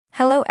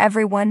Hello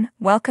everyone,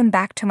 welcome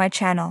back to my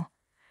channel.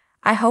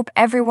 I hope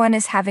everyone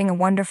is having a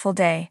wonderful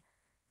day.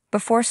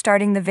 Before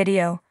starting the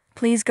video,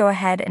 please go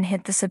ahead and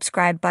hit the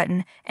subscribe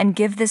button and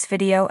give this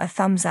video a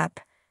thumbs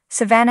up.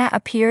 Savannah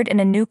appeared in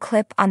a new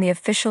clip on the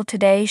official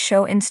Today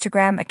Show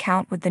Instagram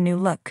account with the new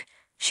look.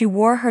 She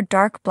wore her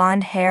dark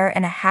blonde hair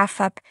in a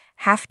half-up,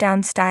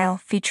 half-down style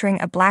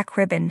featuring a black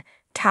ribbon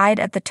tied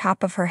at the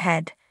top of her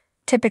head.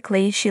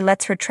 Typically, she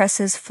lets her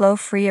tresses flow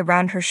free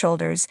around her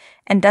shoulders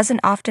and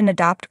doesn't often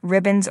adopt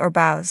ribbons or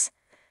bows.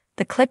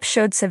 The clip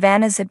showed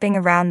Savannah zipping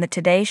around the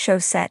Today Show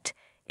set,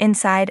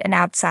 inside and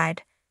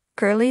outside.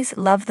 "Girlies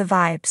love the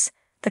vibes,"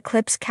 the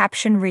clip's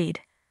caption read.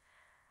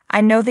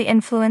 "I know the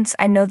influence,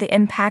 I know the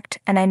impact,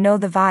 and I know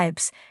the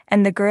vibes,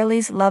 and the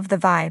girlies love the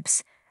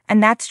vibes.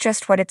 And that's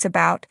just what it's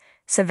about,"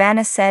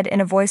 Savannah said in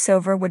a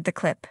voiceover with the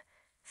clip.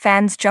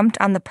 Fans jumped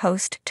on the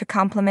post to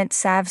compliment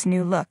Sav's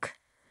new look.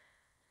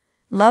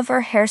 "Love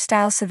her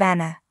hairstyle,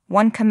 Savannah,"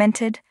 one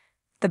commented.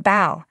 "The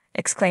bow,"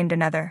 exclaimed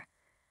another.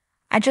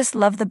 "I just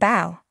love the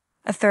bow,"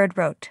 a third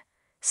wrote.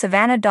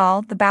 "Savannah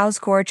doll, the bow's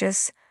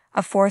gorgeous,"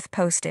 a fourth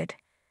posted.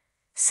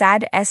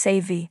 Sad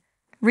SAV.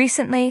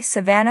 Recently,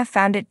 Savannah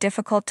found it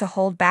difficult to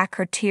hold back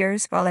her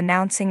tears while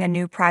announcing a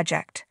new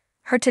project.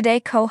 Her Today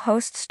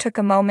co-hosts took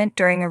a moment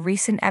during a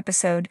recent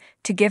episode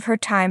to give her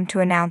time to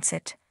announce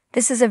it.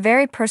 "This is a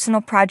very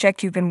personal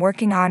project you've been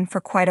working on for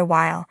quite a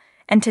while,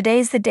 and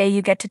today's the day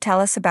you get to tell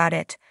us about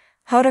it,"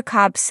 Hoda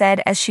Kotb said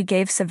as she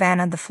gave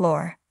Savannah the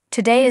floor.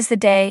 "Today is the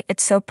day,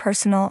 it's so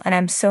personal and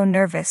I'm so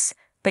nervous,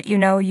 but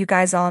you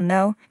guys all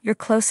know, you're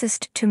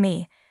closest to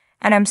me,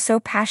 and I'm so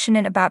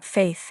passionate about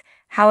faith,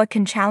 how it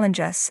can challenge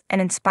us and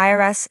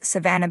inspire us,"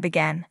 Savannah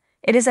began.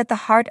 "It is at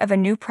the heart of a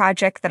new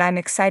project that I'm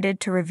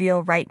excited to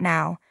reveal right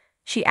now,"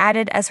 she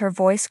added as her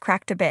voice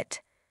cracked a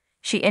bit.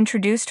 She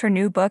introduced her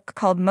new book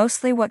called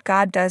Mostly What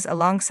God Does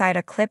alongside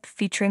a clip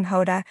featuring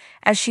Hoda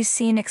as she's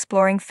seen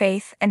exploring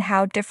faith and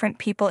how different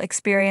people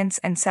experience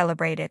and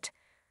celebrate it.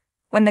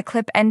 When the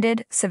clip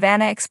ended,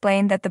 Savannah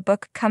explained that the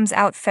book comes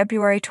out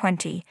February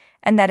 20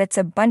 and that it's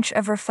a bunch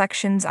of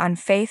reflections on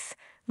faith,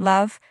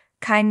 love,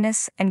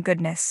 kindness, and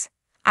goodness.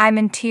 "I'm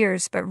in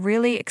tears but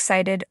really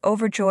excited,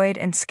 overjoyed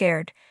and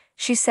scared,"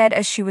 she said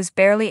as she was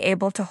barely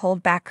able to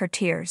hold back her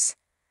tears.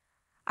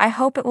 "I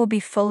hope it will be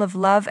full of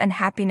love and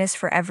happiness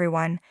for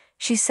everyone,"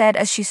 she said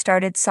as she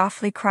started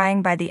softly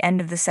crying by the end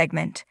of the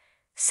segment.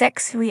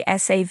 Sexy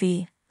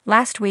SAV.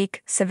 Last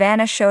week,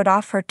 Savannah showed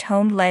off her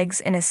toned legs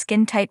in a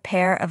skin-tight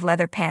pair of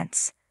leather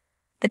pants.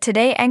 The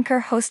Today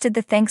anchor hosted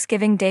the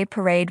Thanksgiving Day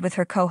parade with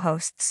her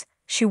co-hosts.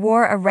 She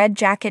wore a red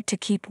jacket to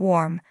keep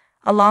warm,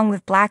 along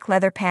with black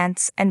leather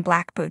pants and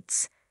black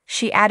boots.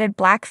 She added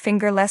black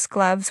fingerless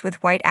gloves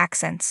with white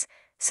accents.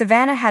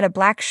 Savannah had a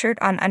black shirt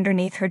on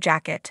underneath her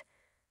jacket.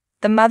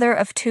 The mother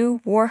of two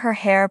wore her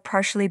hair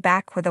partially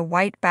back with a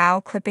white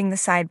bow clipping the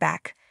side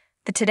back.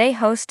 The Today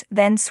host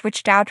then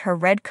switched out her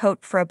red coat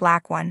for a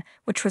black one,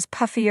 which was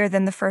puffier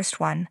than the first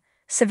one.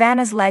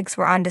 Savannah's legs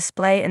were on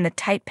display in the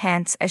tight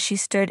pants as she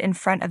stood in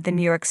front of the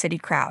New York City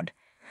crowd.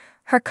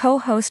 Her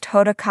co-host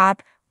Hoda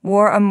Kotb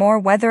wore a more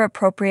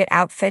weather-appropriate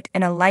outfit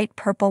in a light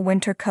purple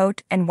winter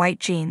coat and white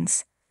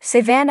jeans.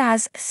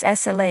 Savannah's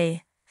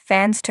SLA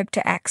fans took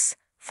to X,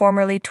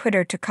 formerly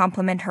Twitter, to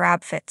compliment her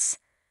outfits.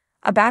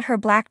 About her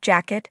black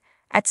jacket,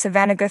 at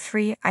Savannah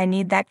Guthrie, "I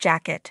need that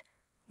jacket.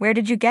 Where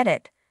did you get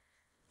it?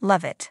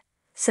 Love it."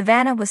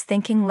 Savannah was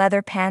thinking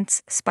leather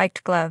pants,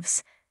 spiked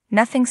gloves.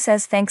 "Nothing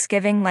says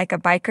Thanksgiving like a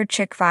biker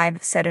chick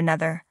vibe," said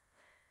another.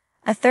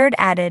 A third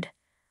added,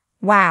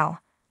 "Wow,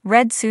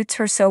 red suits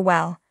her so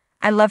well.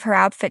 I love her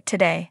outfit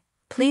today.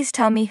 Please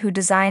tell me who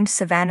designed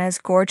Savannah's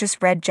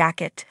gorgeous red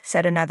jacket,"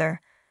 said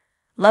another.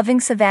 "Loving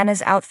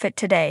Savannah's outfit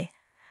today,"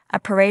 a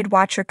parade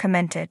watcher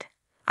commented.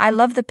 "I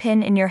love the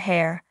pin in your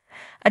hair,"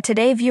 a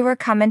Today viewer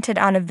commented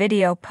on a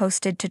video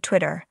posted to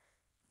Twitter.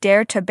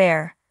 "Dare to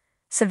bear."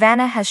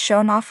 Savannah has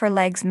shown off her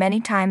legs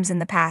many times in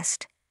the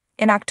past.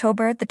 In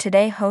October, the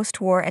Today host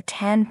wore a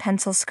tan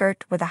pencil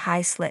skirt with a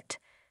high slit.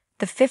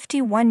 The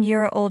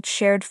 51-year-old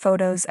shared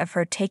photos of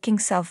her taking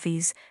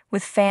selfies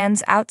with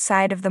fans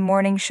outside of the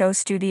morning show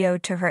studio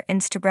to her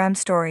Instagram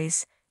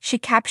stories. She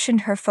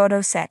captioned her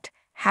photo set,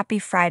 "Happy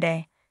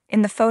Friday."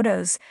 In the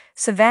photos,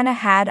 Savannah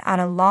had on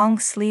a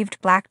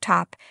long-sleeved black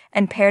top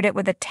and paired it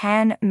with a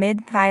tan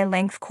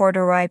mid-thigh-length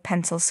corduroy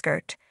pencil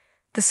skirt.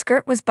 The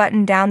skirt was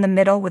buttoned down the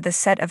middle with a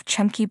set of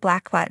chunky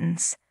black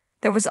buttons.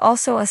 There was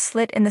also a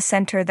slit in the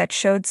center that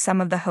showed some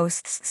of the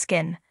host's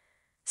skin.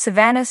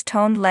 Savannah's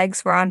toned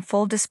legs were on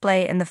full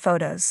display in the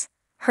photos.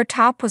 Her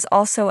top was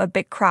also a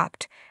bit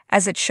cropped,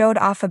 as it showed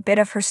off a bit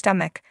of her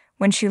stomach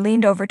when she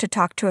leaned over to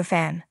talk to a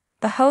fan.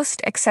 The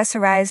host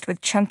accessorized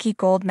with chunky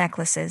gold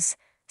necklaces.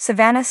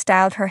 Savannah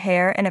styled her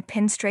hair in a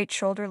pin-straight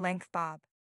shoulder-length bob.